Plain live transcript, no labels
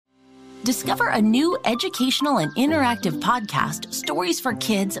Discover a new educational and interactive podcast, Stories for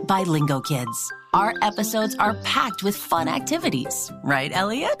Kids by Lingo Kids. Our episodes are packed with fun activities. Right,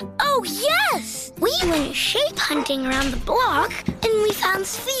 Elliot? Oh, yes! We went shape hunting around the block, and we found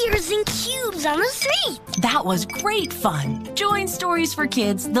spheres and cubes on the street. That was great fun. Join Stories for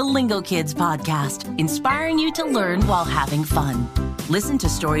Kids, the Lingo Kids podcast, inspiring you to learn while having fun. Listen to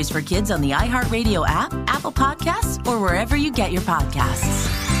Stories for Kids on the iHeartRadio app, Apple Podcasts, or wherever you get your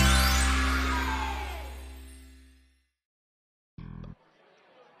podcasts.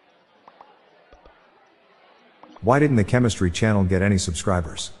 Why didn't the Chemistry Channel get any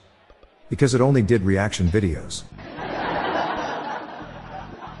subscribers? Because it only did reaction videos.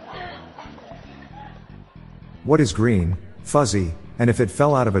 What is green, fuzzy, and if it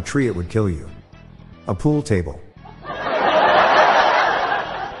fell out of a tree it would kill you? A pool table.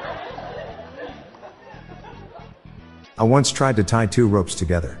 I once tried to tie 2 ropes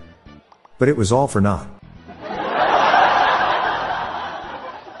together. But it was all for naught.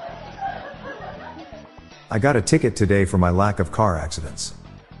 I got a ticket today for my lack of car accidents.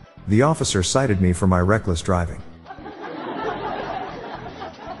 The officer cited me for my reckless driving.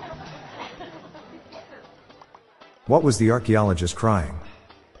 What was the archaeologist crying?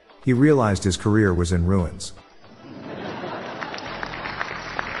 He realized his career was in ruins.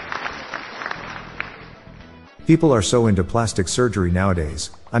 People are so into plastic surgery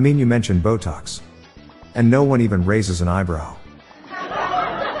nowadays. I mean, you mentioned Botox. And no one even raises an eyebrow.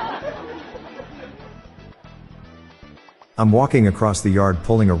 I'm walking across the yard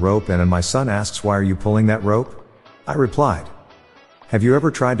pulling a rope and my son asks, "Why are you pulling that rope?" I replied, "Have you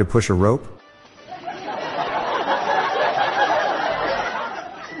ever tried to push a rope?"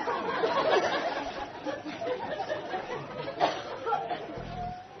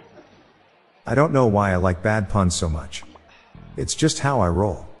 I don't know why I like bad puns so much. It's just how I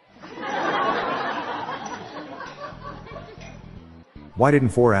roll. Why didn't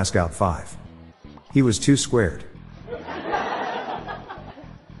 4 ask out 5? He was too squared.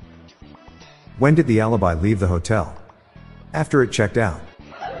 When did the alibi leave the hotel? After it checked out.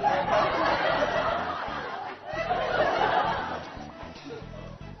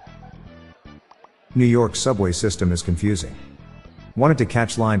 New York's subway system is confusing. Wanted to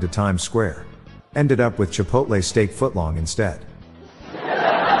catch line to Times Square. Ended up with Chipotle steak footlong instead.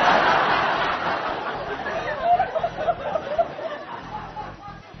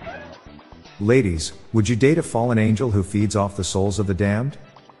 Ladies, would you date a fallen angel who feeds off the souls of the damned?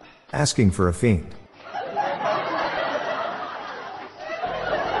 Asking for a fiend.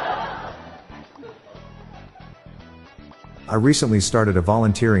 I recently started a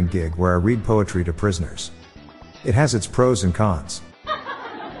volunteering gig where I read poetry to prisoners. It has its pros and cons.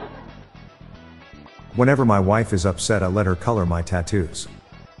 Whenever my wife is upset, I let her color my tattoos.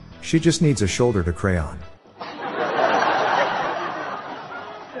 She just needs a shoulder to crayon.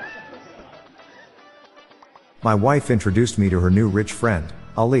 My wife introduced me to her new rich friend,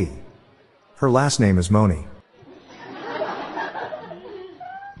 Ali. Her last name is Moni.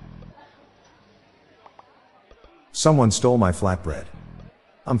 Someone stole my flatbread.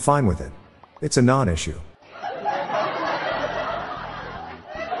 I'm fine with it. It's a non-issue.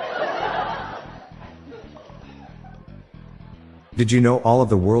 Did you know all of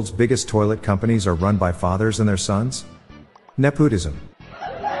the world's biggest toilet companies are run by fathers and their sons? Nepotism.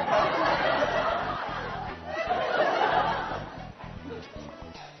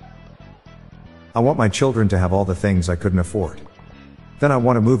 I want my children to have all the things I couldn't afford. Then I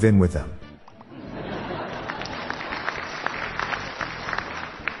want to move in with them.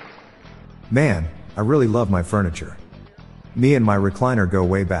 Man, I really love my furniture. Me and my recliner go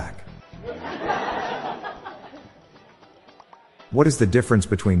way back. What is the difference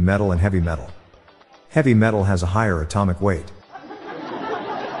between metal and heavy metal? Heavy metal has a higher atomic weight.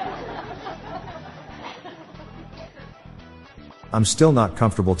 I'm still not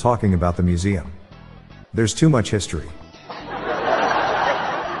comfortable talking about the museum. There's too much history.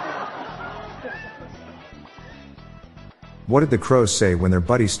 What did the crows say when their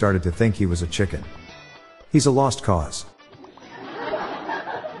buddy started to think he was a chicken? He's a lost cause.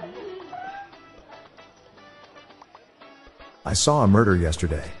 I saw a murder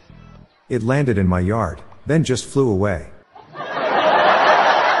yesterday. It landed in my yard, then just flew away.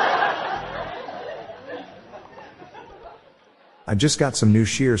 I just got some new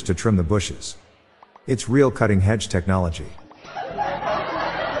shears to trim the bushes. It's real cutting edge technology.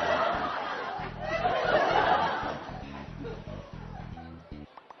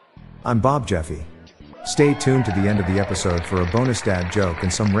 I'm Bob Jeffy. Stay tuned to the end of the episode for a bonus dad joke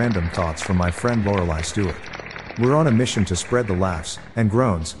and some random thoughts from my friend Lorelei Stewart. We're on a mission to spread the laughs and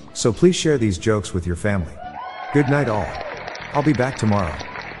groans, so please share these jokes with your family. Good night all. I'll be back tomorrow.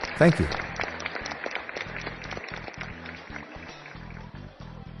 Thank you.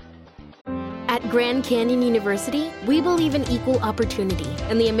 At Grand Canyon University, we believe in equal opportunity,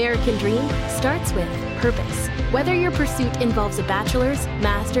 and the American dream starts with purpose. Whether your pursuit involves a bachelor's,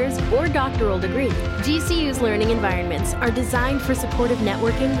 master's, or doctoral degree, GCU's learning environments are designed for supportive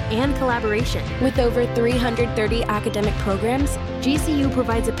networking and collaboration. With over 330 academic programs, GCU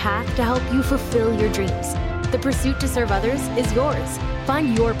provides a path to help you fulfill your dreams. The pursuit to serve others is yours.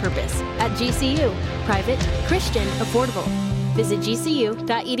 Find your purpose at GCU. Private, Christian, affordable. Visit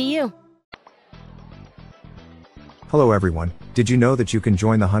gcu.edu. Hello everyone, did you know that you can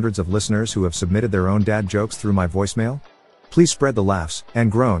join the hundreds of listeners who have submitted their own dad jokes through my voicemail? Please spread the laughs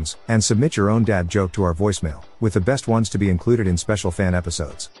and groans and submit your own dad joke to our voicemail, with the best ones to be included in special fan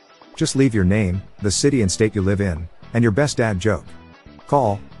episodes. Just leave your name, the city and state you live in, and your best dad joke.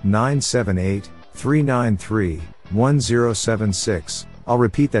 Call 978-393-1076. I'll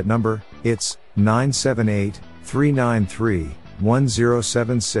repeat that number, it's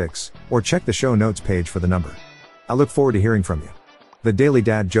 978-393-1076, or check the show notes page for the number. I look forward to hearing from you. The Daily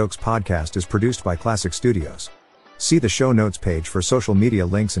Dad Jokes podcast is produced by Classic Studios. See the show notes page for social media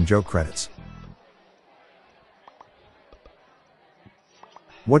links and joke credits.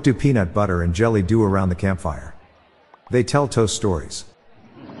 What do peanut butter and jelly do around the campfire? They tell toast stories.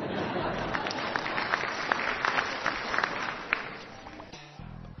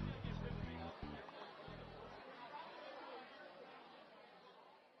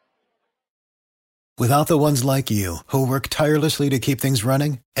 Without the ones like you, who work tirelessly to keep things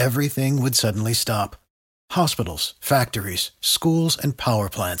running, everything would suddenly stop. Hospitals, factories, schools, and power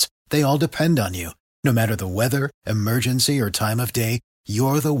plants, they all depend on you. No matter the weather, emergency, or time of day,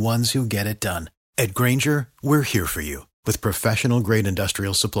 you're the ones who get it done. At Grainger, we're here for you, with professional-grade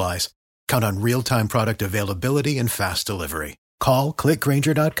industrial supplies. Count on real-time product availability and fast delivery. Call, click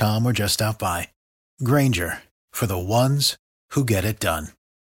Grainger.com, or just stop by. Grainger, for the ones who get it done.